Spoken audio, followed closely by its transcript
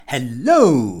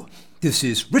Hello, this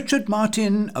is Richard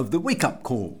Martin of The Wake Up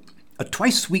Call, a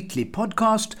twice-weekly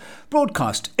podcast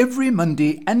broadcast every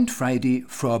Monday and Friday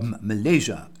from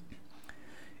Malaysia.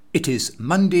 It is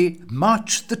Monday,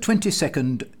 March the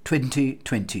 22nd,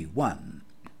 2021.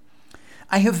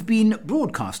 I have been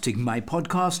broadcasting my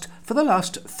podcast for the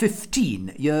last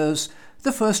 15 years,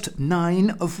 the first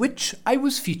 9 of which I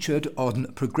was featured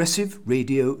on Progressive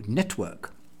Radio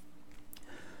Network.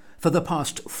 For the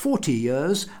past 40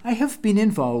 years, I have been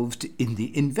involved in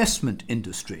the investment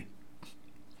industry.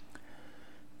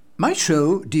 My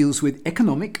show deals with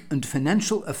economic and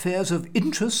financial affairs of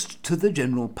interest to the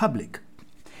general public.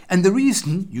 And the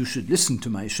reason you should listen to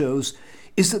my shows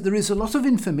is that there is a lot of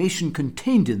information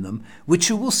contained in them which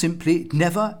you will simply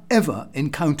never ever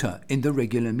encounter in the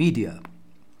regular media.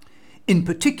 In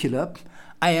particular,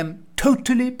 I am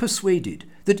totally persuaded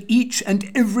that each and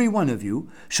every one of you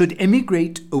should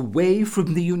emigrate away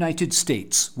from the United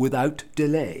States without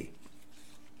delay.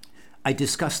 I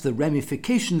discuss the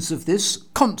ramifications of this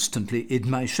constantly in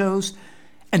my shows,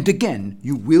 and again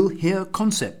you will hear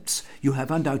concepts you have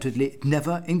undoubtedly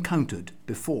never encountered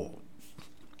before.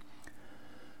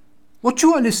 What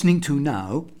you are listening to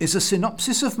now is a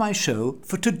synopsis of my show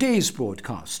for today's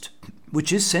broadcast,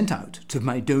 which is sent out to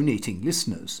my donating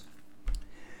listeners.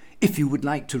 If you would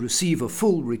like to receive a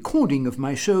full recording of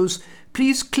my shows,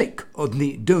 please click on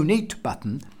the Donate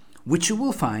button, which you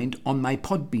will find on my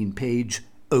Podbean page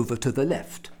over to the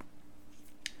left.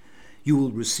 You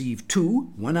will receive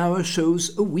 2 one-hour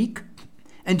shows a week,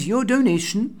 and your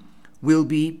donation will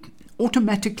be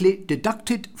automatically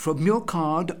deducted from your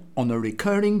card on a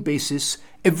recurring basis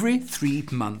every 3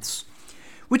 months,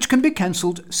 which can be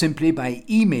cancelled simply by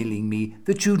emailing me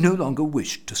that you no longer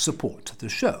wish to support the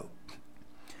show.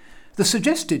 The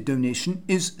suggested donation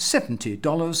is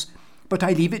 $70, but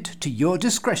I leave it to your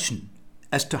discretion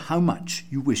as to how much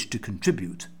you wish to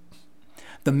contribute.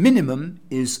 The minimum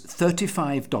is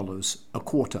 $35 a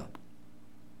quarter.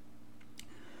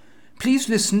 Please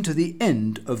listen to the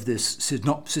end of this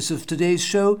synopsis of today's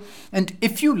show, and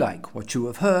if you like what you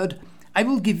have heard, I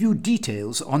will give you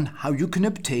details on how you can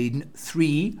obtain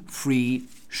 3 free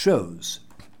shows.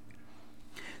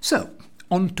 So,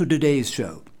 on to today's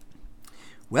show.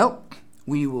 Well,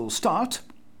 we will start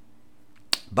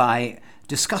by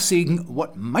discussing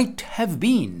what might have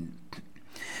been.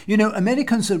 You know,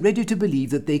 Americans are ready to believe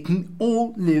that they can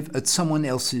all live at someone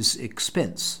else's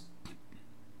expense.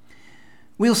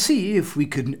 We'll see if we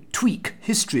can tweak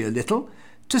history a little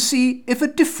to see if a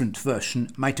different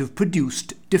version might have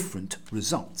produced different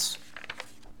results.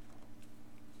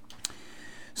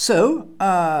 So,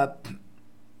 how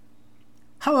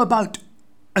about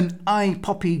an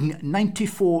eye-popping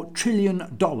 $94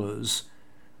 trillion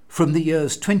from the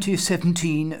years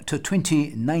 2017 to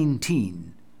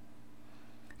 2019.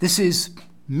 This is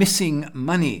missing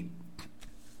money.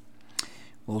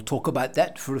 We'll talk about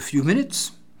that for a few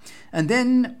minutes, and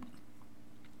then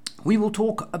we will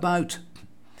talk about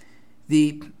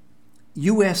the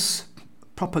US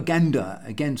propaganda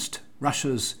against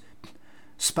Russia's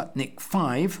Sputnik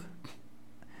 5.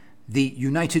 The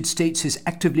United States is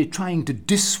actively trying to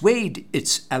dissuade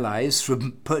its allies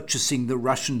from purchasing the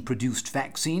Russian-produced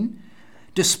vaccine,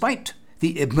 despite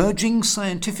the emerging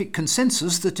scientific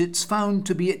consensus that it's found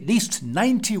to be at least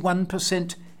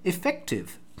 91%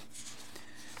 effective.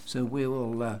 So we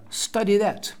will study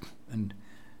that and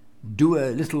do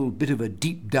a little bit of a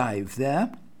deep dive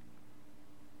there.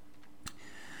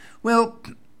 Well,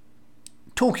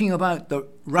 talking about the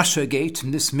Russiagate,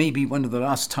 and this may be one of the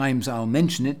last times I'll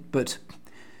mention it, but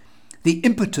the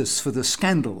impetus for the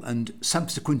scandal and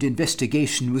subsequent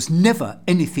investigation was never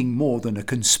anything more than a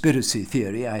conspiracy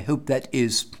theory. I hope that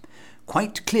is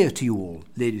quite clear to you all,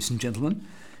 ladies and gentlemen.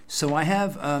 So I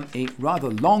have a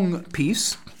rather long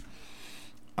piece.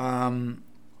 Then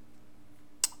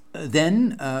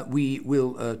we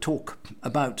will talk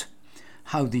about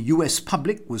how the US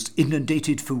public was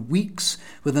inundated for weeks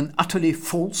with an utterly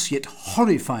false yet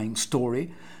horrifying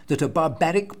story that a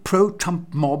barbaric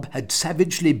pro-Trump mob had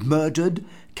savagely murdered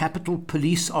Capitol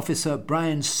Police Officer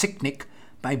Brian Sicknick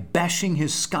by bashing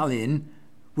his skull in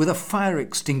with a fire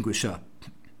extinguisher.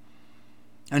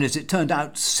 And as it turned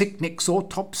out, Sicknick's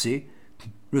autopsy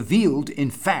revealed,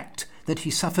 in fact, that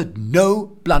he suffered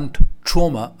no blunt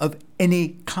trauma of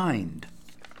any kind.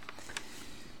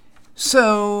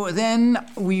 So then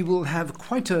we will have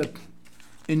quite an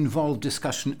involved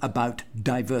discussion about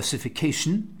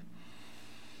diversification.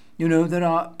 You know, there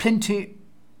are plenty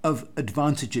of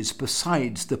advantages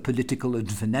besides the political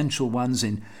and financial ones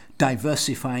in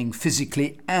diversifying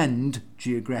physically and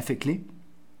geographically.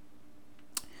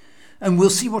 And we'll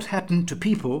see what happened to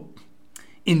people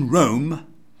in Rome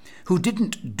who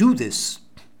didn't do this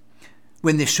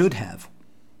when they should have.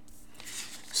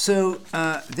 So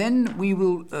then we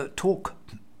will talk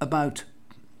about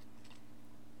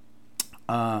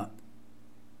the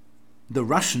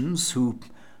Russians who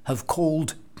have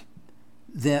called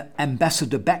their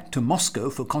ambassador back to Moscow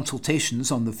for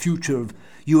consultations on the future of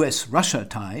US-Russia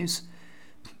ties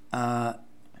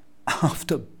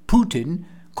after Putin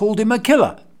called him a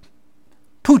killer.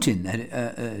 Putin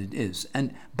is,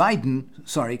 and Biden,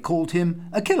 called him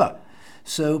a killer.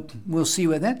 So we'll see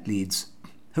where that leads.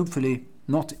 Hopefully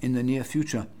not in the near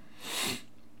future.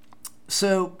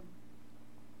 So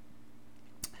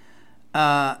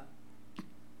 $200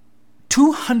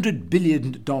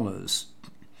 billion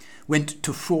went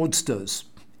to fraudsters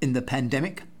in the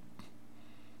pandemic.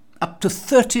 Up to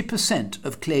 30%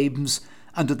 of claims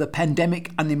under the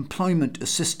Pandemic Unemployment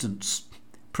Assistance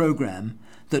Program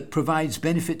that provides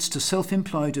benefits to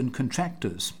self-employed and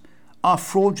contractors are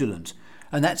fraudulent,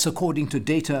 and that's according to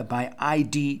data by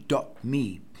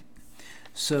ID.me.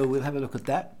 So we'll have a look at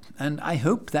that, and I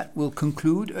hope that will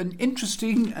conclude an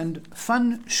interesting and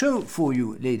fun show for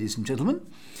you, ladies and gentlemen.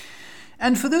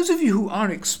 And for those of you who are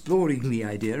exploring the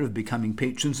idea of becoming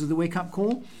patrons of the Wake Up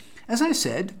Call, as I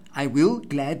said, I will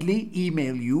gladly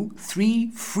email you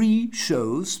 3 free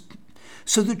shows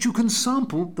so that you can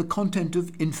sample the content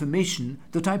of information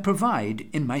that I provide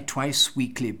in my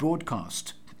twice-weekly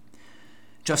broadcast.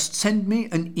 Just send me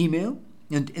an email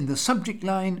and in the subject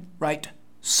line write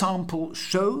sample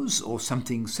shows or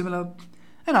something similar,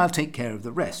 and I'll take care of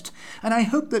the rest. And I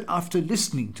hope that after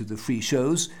listening to the free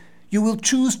shows, you will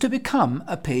choose to become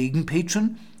a paying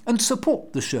patron and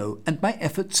support the show and my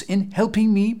efforts in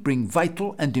helping me bring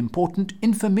vital and important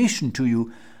information to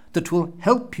you that will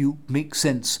help you make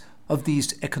sense of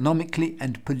these economically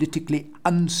and politically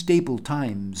unstable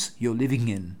times you're living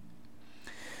in.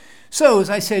 So, as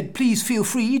I said, please feel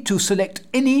free to select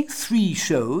any 3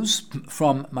 shows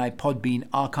from my Podbean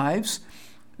archives,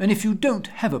 and if you don't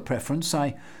have a preference,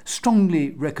 I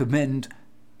strongly recommend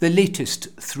the latest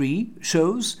 3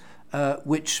 shows,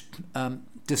 which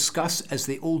discuss, as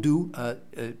they all do,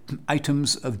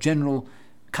 items of general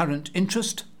current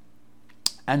interest,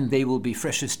 and they will be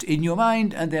freshest in your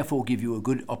mind and therefore give you a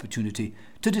good opportunity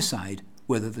to decide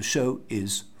whether the show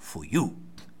is for you.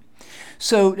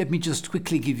 So let me just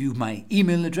quickly give you my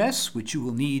email address, which you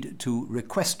will need to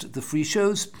request the free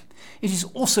shows. It is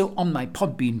also on my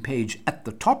Podbean page at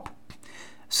the top,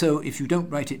 so if you don't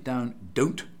write it down,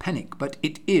 don't panic, but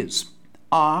it is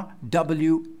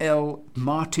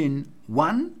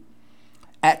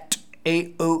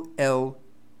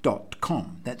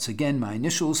rwlmartin1@aol.com. That's again my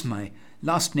initials, my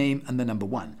last name and the number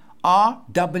 1.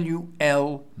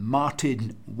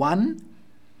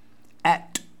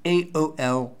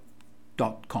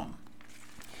 rwlmartin1@aol.com.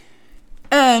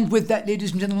 And with that,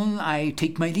 ladies and gentlemen, I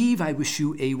take my leave. I wish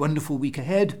you a wonderful week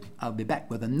ahead. I'll be back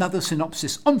with another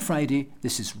synopsis on Friday.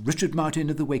 This is Richard Martin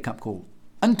of the Wake Up Call.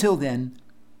 Until then,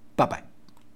 bye-bye.